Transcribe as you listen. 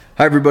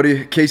Hi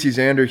everybody, Casey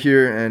Zander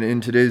here, and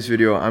in today's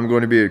video I'm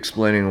going to be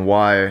explaining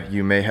why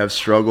you may have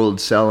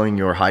struggled selling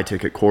your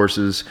high-ticket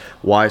courses,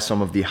 why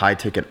some of the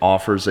high-ticket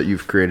offers that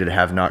you've created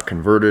have not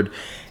converted,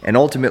 and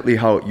ultimately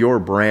how your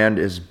brand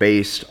is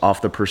based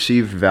off the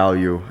perceived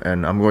value.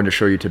 And I'm going to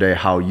show you today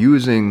how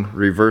using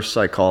reverse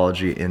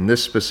psychology in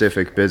this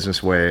specific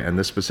business way and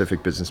this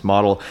specific business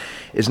model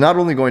is not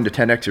only going to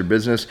 10x your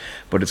business,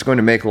 but it's going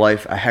to make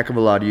life a heck of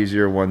a lot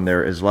easier when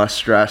there is less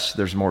stress,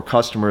 there's more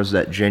customers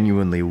that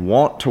genuinely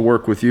want to work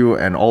with you,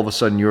 and all of a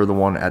sudden you're the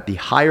one at the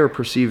higher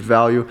perceived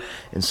value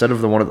instead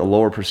of the one at the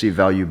lower perceived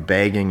value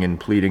begging and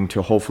pleading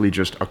to hopefully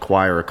just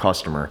acquire a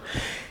customer.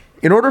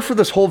 In order for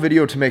this whole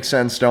video to make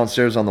sense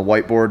downstairs on the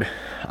whiteboard,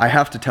 I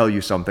have to tell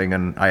you something,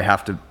 and I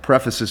have to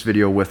preface this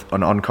video with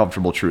an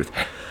uncomfortable truth.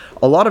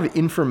 A lot of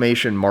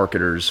information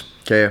marketers,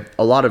 okay,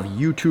 a lot of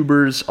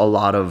YouTubers, a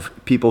lot of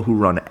people who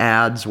run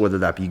ads, whether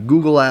that be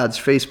Google ads,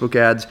 Facebook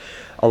ads,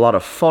 a lot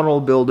of funnel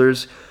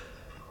builders,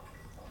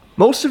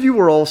 most of you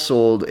were all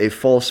sold a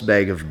false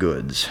bag of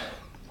goods.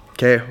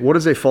 Okay, what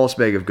is a false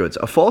bag of goods?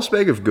 A false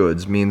bag of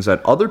goods means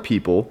that other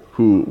people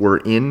who were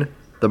in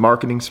the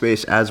marketing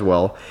space as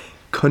well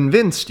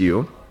convinced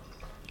you,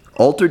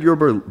 altered your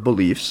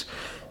beliefs,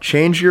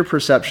 changed your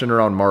perception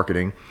around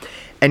marketing,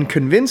 and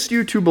convinced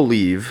you to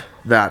believe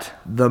that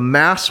the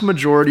mass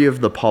majority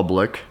of the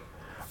public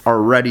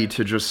are ready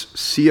to just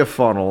see a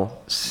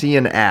funnel, see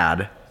an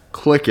ad,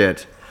 click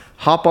it,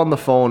 hop on the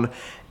phone,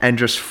 and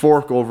just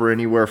fork over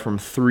anywhere from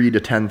 $3,000 to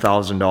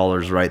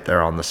 $10,000 right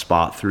there on the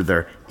spot through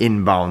their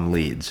inbound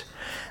leads.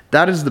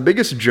 That is the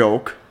biggest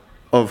joke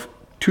of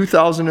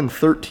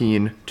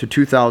 2013 to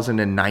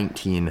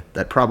 2019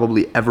 that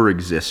probably ever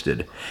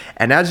existed.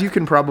 And as you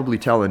can probably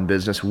tell in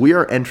business, we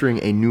are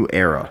entering a new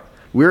era.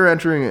 We're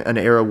entering an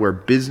era where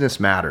business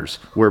matters,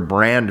 where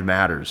brand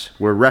matters,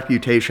 where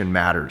reputation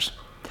matters,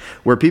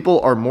 where people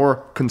are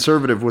more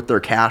conservative with their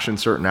cash in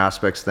certain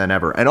aspects than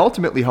ever, and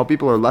ultimately how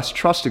people are less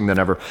trusting than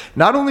ever.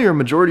 Not only are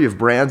majority of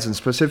brands and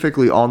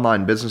specifically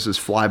online businesses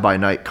fly by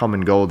night, come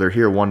and go, they're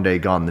here one day,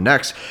 gone the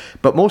next,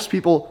 but most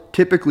people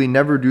typically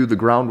never do the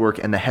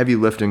groundwork and the heavy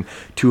lifting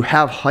to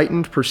have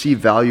heightened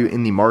perceived value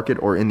in the market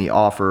or in the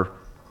offer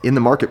in the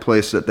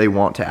marketplace that they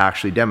want to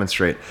actually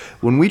demonstrate.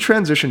 When we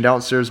transition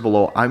downstairs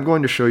below, I'm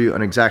going to show you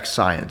an exact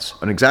science,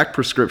 an exact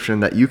prescription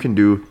that you can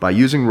do by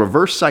using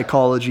reverse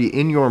psychology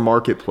in your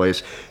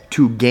marketplace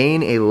to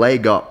gain a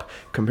leg up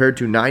compared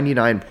to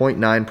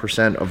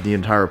 99.9% of the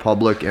entire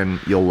public, and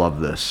you'll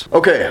love this.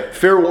 Okay,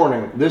 fair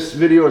warning, this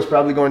video is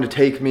probably going to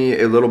take me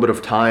a little bit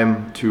of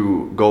time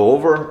to go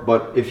over,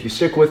 but if you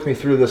stick with me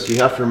through this, you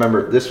have to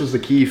remember this was the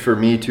key for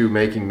me to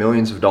making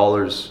millions of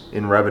dollars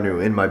in revenue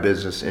in my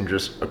business in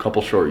just a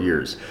couple short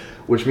years,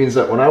 which means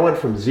that when I went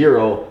from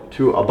zero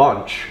to a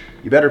bunch,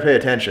 you better pay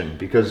attention,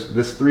 because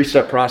this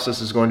three-step process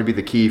is going to be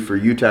the key for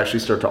you to actually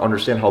start to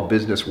understand how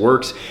business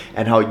works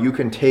and how you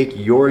can take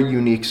your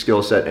unique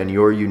skill set and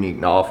your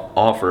unique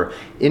offer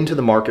into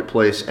the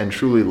marketplace and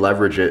truly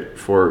leverage it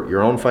for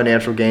your own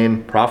financial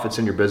gain, profits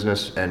in your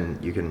business,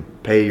 and you can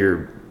pay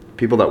your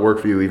people that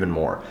work for you even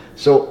more.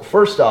 So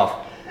first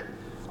off,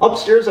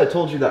 upstairs I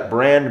told you that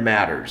brand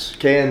matters,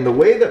 okay? And the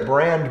way that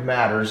brand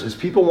matters is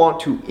people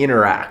want to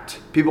interact.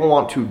 People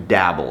want to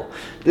dabble.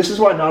 This is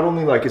why not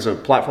only is a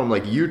platform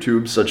like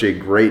YouTube such a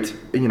great,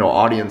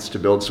 audience to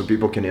build so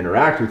people can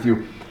interact with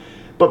you,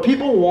 but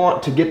people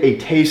want to get a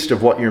taste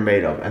of what you're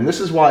made of. And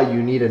this is why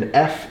you need an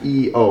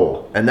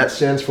FEO, and that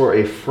stands for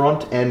a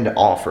front-end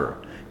offer,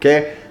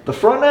 okay? The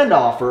front-end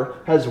offer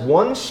has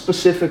one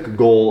specific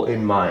goal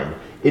in mind.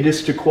 It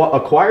is to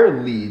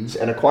acquire leads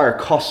and acquire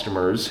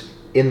customers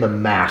in the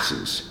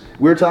masses.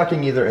 We're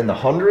talking either in the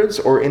hundreds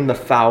or in the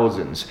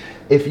thousands.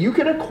 If you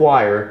can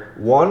acquire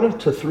 1,000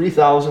 to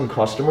 3,000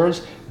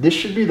 customers, this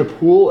should be the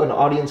pool and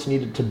audience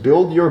needed to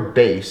build your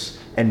base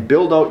and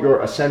build out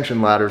your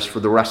ascension ladders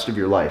for the rest of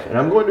your life. And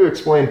I'm going to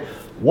explain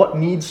what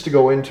needs to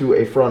go into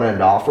a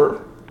front-end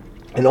offer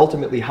and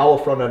ultimately how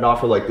a front-end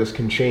offer like this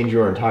can change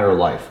your entire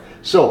life.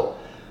 So,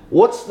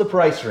 what's the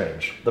price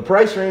range? The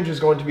price range is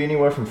going to be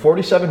anywhere from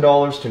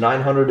 $47 to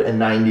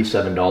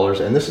 $997,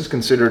 and this is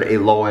considered a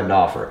low-end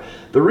offer.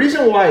 The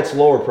reason why it's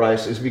lower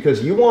price is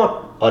because you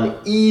want an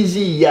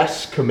easy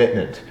yes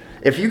commitment.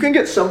 If you can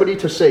get somebody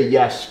to say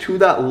yes to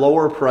that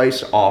lower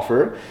price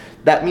offer,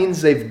 that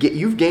means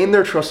you've gained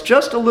their trust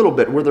just a little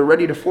bit, where they're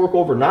ready to fork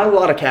over not a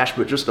lot of cash,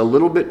 but just a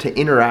little bit to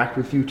interact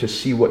with you to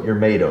see what you're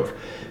made of.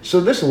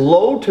 So this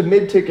low to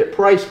mid-ticket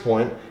price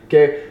point,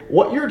 okay,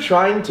 what you're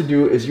trying to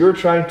do is you're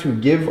trying to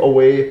give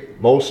away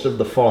most of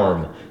the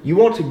farm. You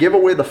want to give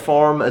away the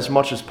farm as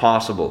much as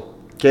possible,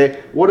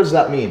 okay? What does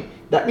that mean?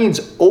 That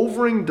means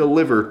overing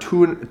deliver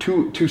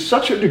to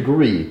such a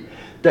degree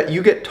that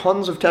you get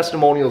tons of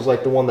testimonials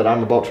like the one that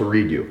I'm about to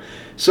read you.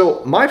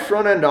 So my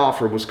front-end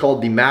offer was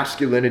called the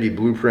Masculinity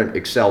Blueprint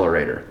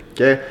Accelerator,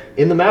 okay?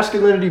 In the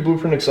Masculinity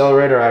Blueprint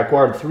Accelerator, I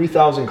acquired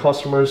 3,000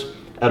 customers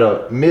at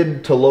a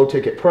mid to low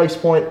ticket price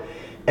point,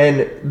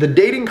 And the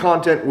dating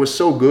content was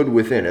so good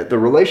within it. The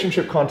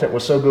relationship content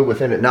was so good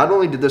within it. Not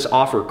only did this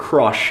offer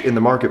crush in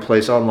the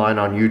marketplace online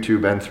on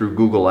YouTube and through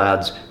Google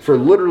Ads for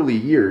literally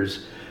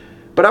years,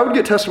 but I would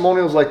get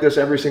testimonials like this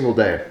every single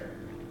day.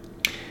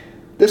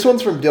 This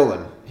one's from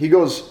Dylan. He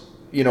goes,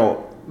 you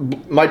know,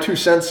 my 2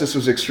 cents, this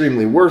was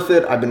extremely worth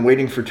it. I've been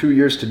waiting for 2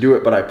 years to do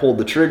it, but I pulled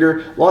the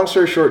trigger. Long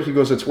story short, he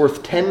goes, it's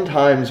worth 10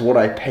 times what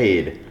I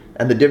paid,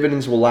 and the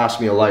dividends will last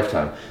me a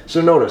lifetime.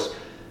 So notice,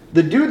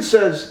 the dude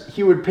says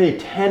he would pay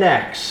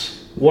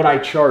 10x what I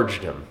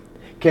charged him.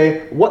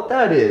 Okay, what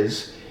that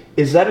is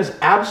that is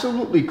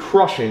absolutely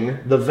crushing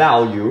the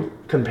value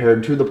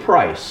compared to the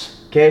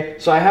price. Okay,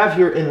 so I have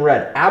here in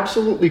red,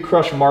 absolutely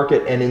crush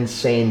market and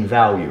insane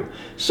value.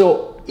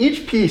 So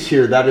each piece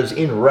here that is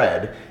in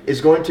red is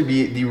going to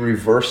be the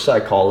reverse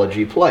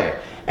psychology play.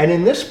 And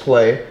in this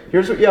play,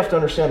 here's what you have to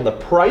understand. The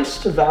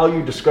price to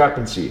value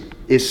discrepancy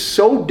is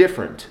so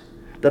different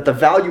that the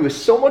value is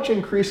so much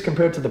increased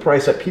compared to the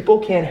price that people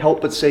can't help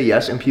but say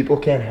yes, and people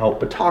can't help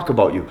but talk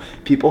about you.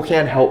 People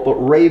can't help but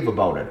rave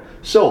about it.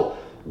 So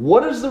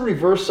what is the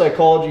reverse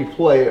psychology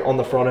play on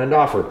the front end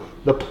offer?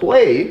 The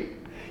play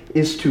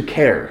is to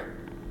care.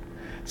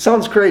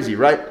 Sounds crazy,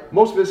 right?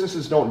 Most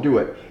businesses don't do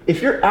it.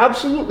 If you're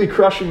absolutely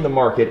crushing the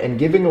market and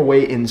giving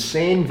away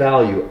insane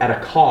value at a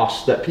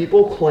cost that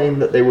people claim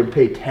that they would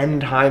pay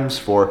 10 times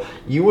for,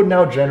 you would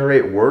now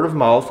generate word of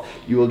mouth,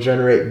 you will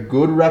generate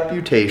good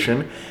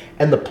reputation,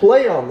 and the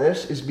play on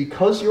this is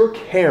because you're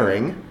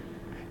caring,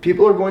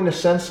 people are going to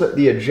sense that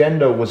the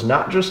agenda was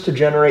not just to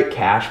generate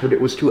cash, but it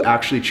was to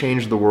actually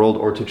change the world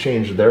or to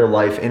change their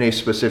life in a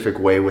specific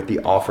way with the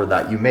offer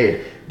that you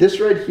made. This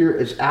right here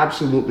is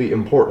absolutely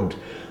important.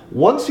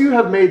 Once you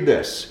have made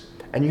this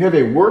and you have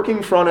a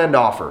working front end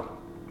offer,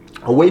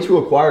 a way to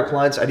acquire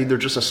clients at either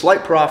just a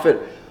slight profit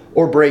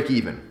or break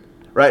even,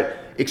 right?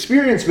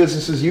 Experienced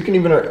businesses, you can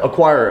even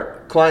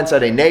acquire clients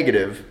at a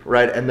negative,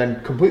 right? And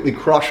then completely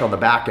crush on the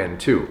back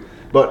end too.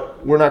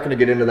 But we're not going to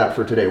get into that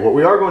for today. What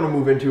we are going to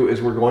move into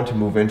is we're going to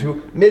move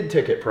into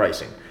mid-ticket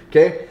pricing,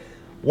 okay?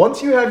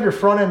 Once you have your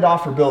front end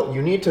offer built,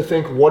 you need to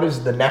think, what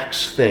is the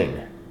next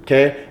thing?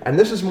 Okay, and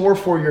this is more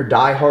for your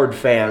diehard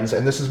fans,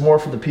 and this is more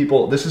for the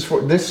people. This is for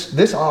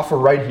this offer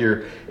right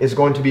here is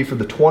going to be for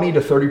the 20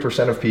 to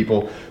 30% of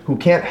people who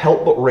can't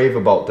help but rave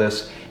about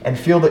this and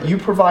feel that you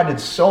provided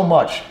so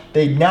much,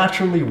 they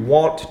naturally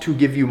want to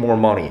give you more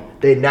money.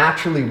 They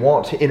naturally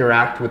want to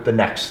interact with the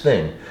next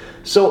thing.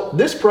 So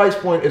this price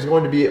point is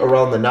going to be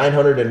around the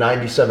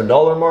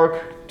 $997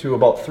 mark to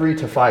about 3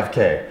 to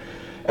 5K.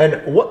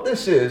 And what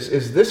this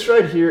is this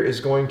right here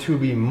is going to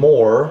be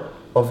more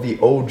of the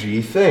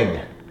OG thing.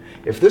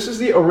 If this is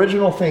the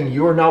original thing,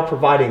 you are now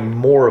providing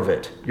more of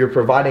it. You're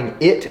providing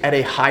it at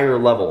a higher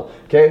level.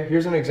 Okay,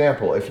 here's an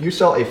example. If you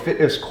sell a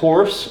fitness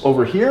course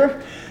over here,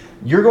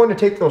 you're going to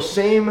take those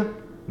same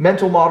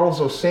mental models,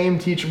 those same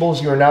teachables,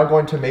 you are now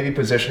going to maybe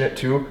position it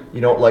to,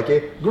 you know, like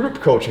a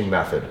group coaching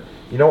method,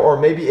 you know, or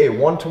maybe a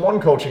one-to-one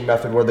coaching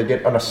method where they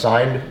get an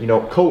assigned, you know,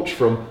 coach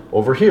from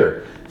over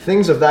here.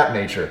 Things of that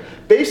nature.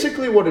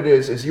 Basically what it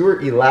is you are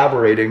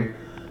elaborating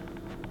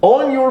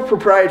on your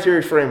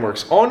proprietary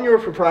frameworks, on your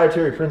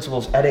proprietary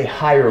principles at a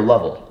higher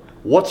level.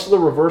 What's the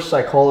reverse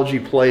psychology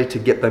play to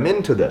get them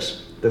into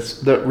this?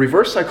 The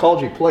reverse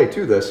psychology play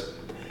to this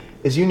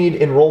is you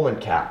need enrollment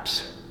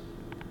caps.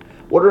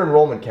 What are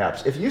enrollment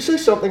caps? If you say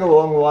something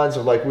along the lines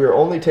of like, we are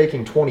only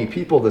taking 20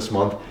 people this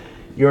month,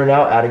 you're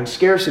now adding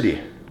scarcity.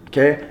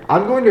 Okay,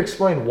 I'm going to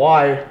explain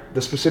why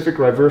the specific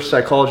reverse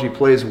psychology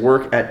plays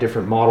work at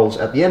different models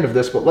at the end of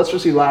this, but let's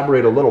just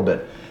elaborate a little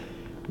bit.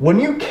 When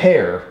you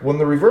care, when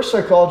the reverse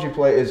psychology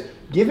play is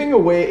giving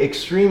away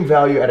extreme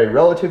value at a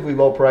relatively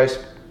low price,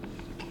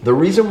 the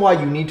reason why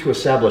you need to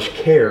establish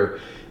care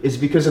is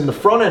because in the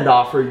front end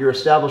offer, you're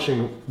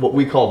establishing what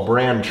we call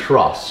brand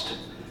trust.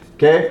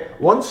 Okay?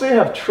 Once they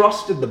have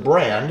trusted the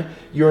brand,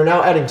 you're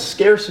now adding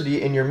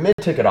scarcity in your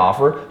mid-ticket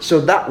offer,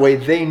 so that way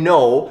they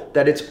know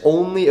that it's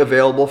only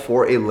available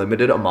for a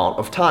limited amount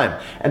of time.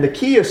 And the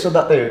key is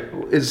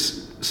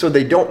so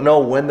they don't know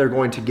when they're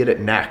going to get it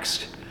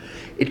next.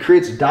 It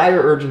creates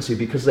dire urgency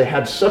because they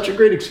had such a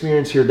great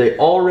experience here. They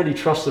already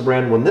trust the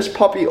brand. When this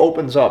puppy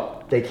opens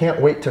up, they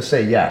can't wait to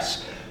say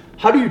yes.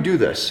 How do you do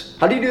this?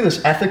 How do you do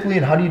this ethically,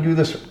 and how do you do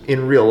this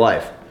in real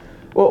life?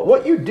 Well,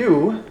 what you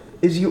do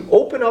is you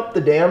open up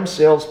the damn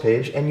sales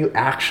page and you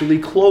actually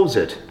close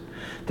it.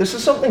 This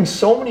is something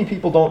so many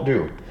people don't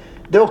do.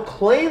 They'll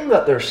claim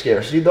that there's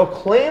scarcity, they'll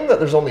claim that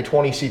there's only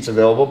 20 seats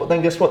available, but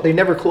then guess what? They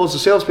never close the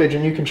sales page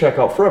and you can check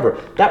out forever.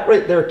 That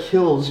right there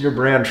kills your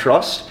brand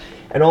trust,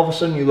 and all of a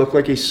sudden you look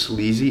like a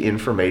sleazy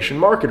information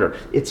marketer.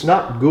 It's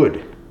not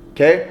good,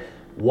 okay?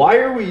 Why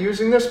are we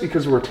using this?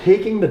 Because we're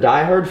taking the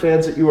diehard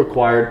fans that you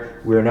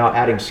acquired, we're now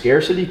adding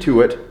scarcity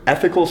to it,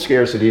 ethical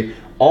scarcity.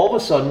 All of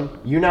a sudden,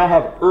 you now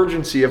have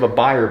urgency of a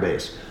buyer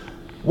base.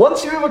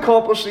 Once you have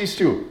accomplished these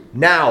two,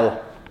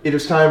 now it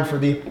is time for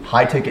the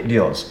high ticket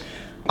deals.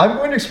 I'm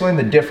going to explain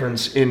the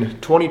difference in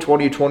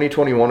 2020,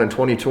 2021, and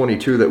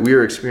 2022 that we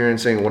are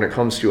experiencing when it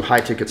comes to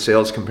high ticket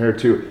sales compared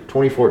to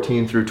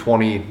 2014 through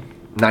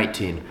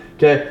 2019,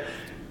 okay?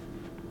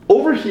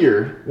 Over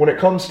here, when it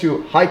comes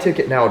to high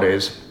ticket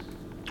nowadays,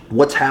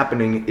 what's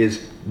happening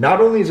is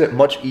not only is it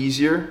much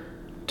easier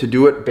to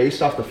do it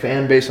based off the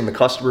fan base and the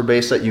customer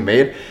base that you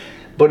made,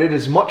 but it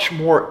is much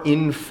more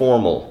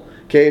informal,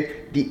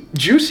 okay? The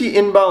juicy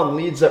inbound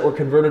leads that were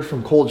converted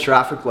from cold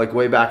traffic like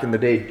way back in the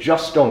day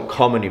just don't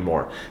come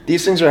anymore.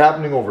 These things are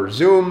happening over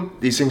Zoom.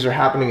 These things are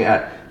happening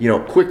at,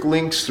 quick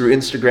links through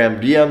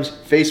Instagram DMs,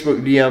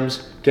 Facebook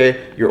DMs,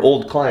 okay? Your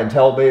old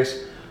clientele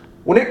base.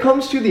 When it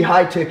comes to the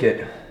high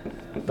ticket,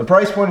 the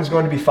price point is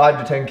going to be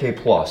 5 to 10K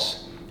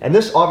plus. And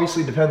this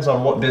obviously depends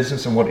on what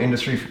business and what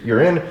industry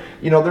you're in.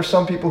 There's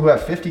some people who have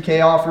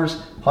 50K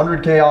offers,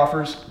 100K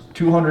offers,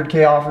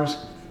 200K offers,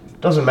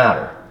 doesn't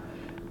matter.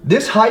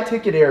 This high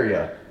ticket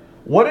area,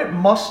 what it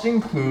must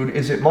include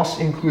is it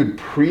must include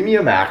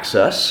premium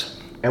access.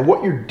 And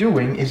what you're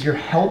doing is you're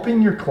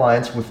helping your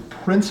clients with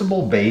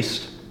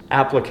principle-based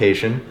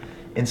application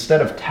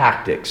instead of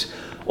tactics.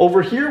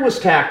 Over here was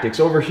tactics.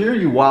 Over here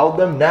you wowed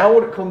them. Now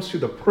when it comes to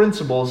the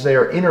principles, they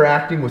are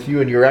interacting with you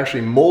and you're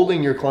actually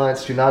molding your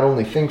clients to not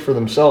only think for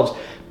themselves,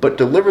 but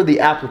deliver the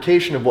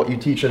application of what you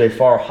teach at a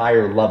far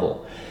higher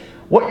level.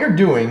 What you're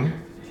doing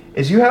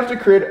is you have to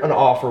create an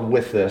offer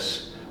with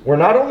this where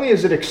not only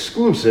is it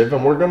exclusive,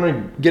 and we're going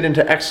to get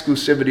into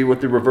exclusivity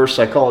with the reverse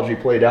psychology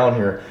play down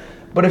here,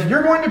 but if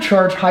you're going to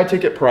charge high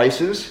ticket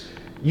prices,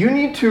 you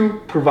need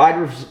to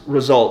provide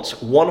results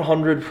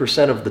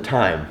 100% of the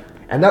time.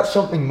 And that's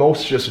something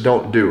most just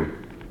don't do.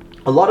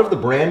 A lot of the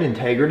brand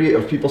integrity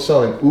of people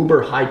selling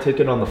uber high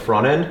ticket on the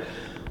front end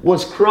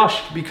was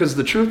crushed because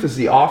the truth is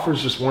the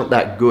offers just weren't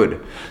that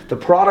good. The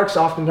products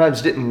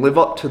oftentimes didn't live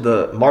up to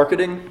the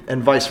marketing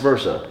and vice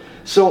versa.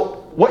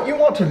 So what you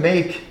want to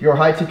make your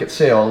high ticket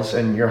sales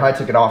and your high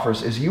ticket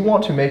offers is you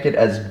want to make it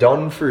as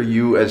done for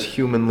you as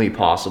humanly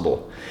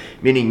possible.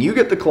 Meaning you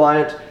get the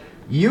client,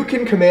 you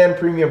can command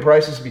premium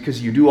prices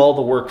because you do all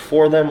the work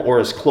for them or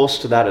as close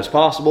to that as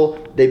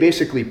possible. They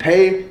basically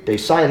pay, they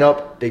sign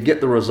up, they get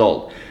the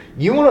result.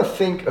 You want to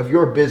think of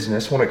your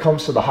business when it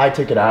comes to the high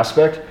ticket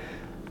aspect,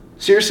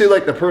 seriously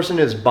like the person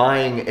is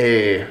buying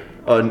a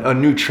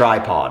new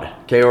tripod,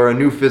 okay, or a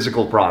new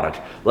physical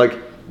product. Like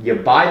you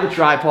buy the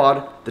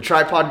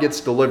tripod gets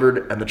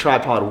delivered and the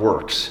tripod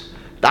works.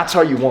 That's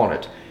how you want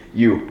it.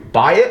 You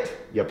buy it,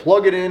 you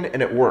plug it in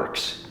and it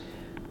works.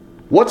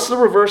 What's the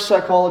reverse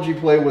psychology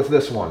play with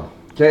this one?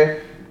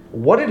 Okay,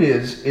 what it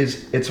is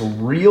it's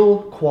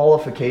real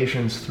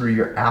qualifications through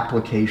your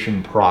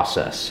application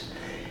process.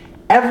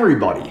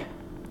 Everybody,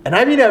 and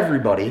I mean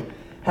everybody,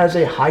 has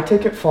a high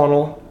ticket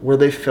funnel where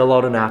they fill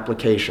out an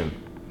application.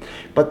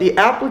 But the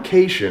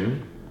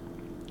application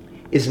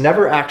is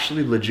never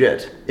actually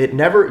legit.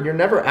 You're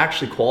never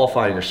actually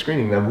qualifying or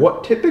screening them.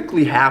 What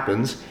typically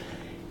happens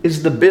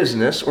is the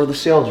business or the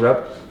sales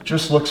rep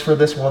just looks for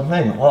this one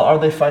thing. Well, are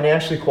they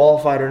financially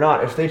qualified or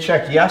not? If they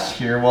check yes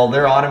here, well,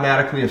 they're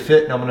automatically a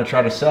fit and I'm gonna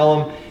try to sell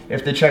them.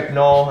 If they check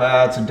no,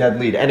 it's a dead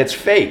lead. And it's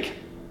fake.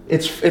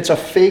 It's a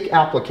fake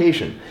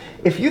application.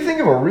 If you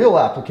think of a real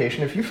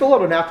application, if you fill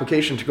out an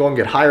application to go and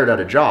get hired at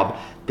a job,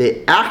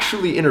 they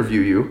actually interview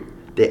you,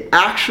 they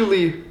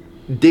actually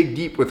dig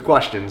deep with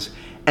questions,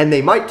 and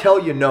they might tell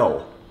you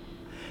no.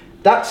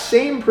 That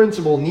same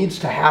principle needs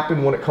to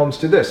happen when it comes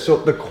to this. So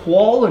the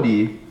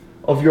quality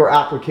of your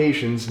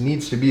applications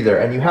needs to be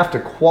there and you have to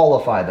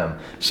qualify them.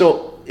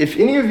 So if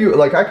any of you,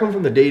 like I come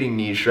from the dating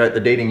niche, right, the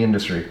dating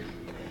industry.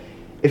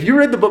 If you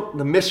read the book,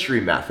 The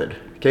Mystery Method,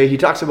 okay, he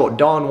talks about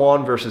Don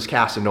Juan versus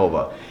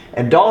Casanova.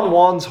 And Don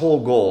Juan's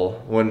whole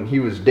goal when he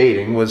was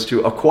dating was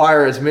to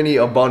acquire as many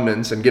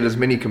abundance and get as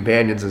many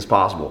companions as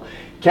possible.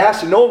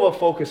 Casanova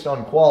focused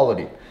on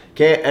quality,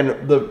 okay?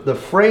 And the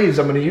phrase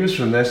I'm gonna use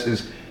from this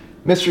is,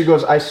 Mystery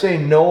goes, I say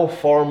no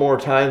far more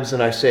times than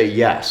I say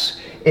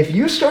yes. If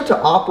you start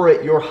to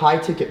operate your high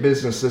ticket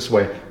business this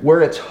way,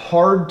 where it's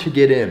hard to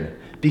get in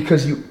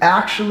because you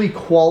actually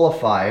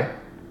qualify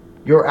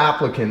your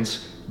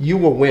applicants, you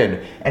will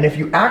win. And if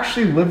you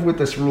actually live with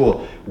this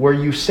rule where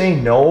you say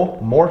no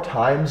more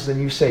times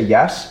than you say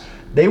yes,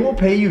 they will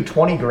pay you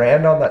 20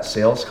 grand on that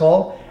sales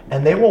call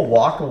and they will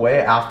walk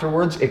away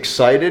afterwards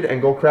excited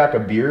and go crack a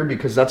beer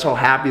because that's how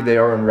happy they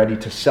are and ready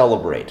to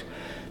celebrate.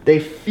 They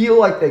feel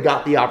like they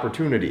got the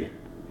opportunity.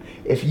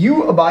 If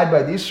you abide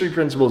by these three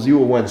principles, you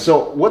will win.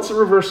 So what's the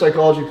reverse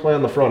psychology play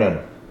on the front end?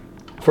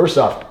 First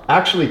off,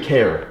 actually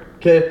care,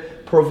 okay?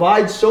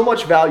 Provide so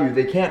much value,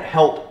 they can't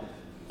help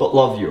but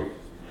love you.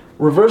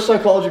 Reverse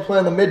psychology play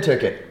on the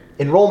mid-ticket,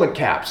 enrollment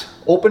caps,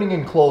 opening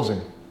and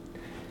closing.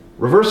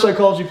 Reverse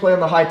psychology play on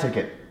the high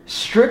ticket,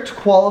 strict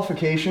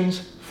qualifications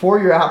for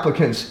your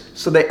applicants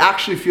so they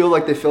actually feel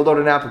like they filled out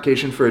an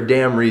application for a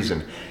damn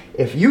reason.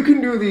 If you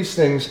can do these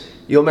things,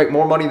 you'll make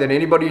more money than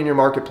anybody in your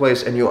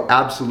marketplace and you'll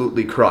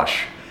absolutely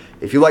crush.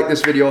 If you like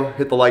this video,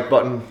 hit the like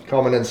button,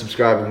 comment and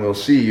subscribe, and we'll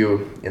see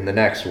you in the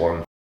next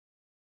one.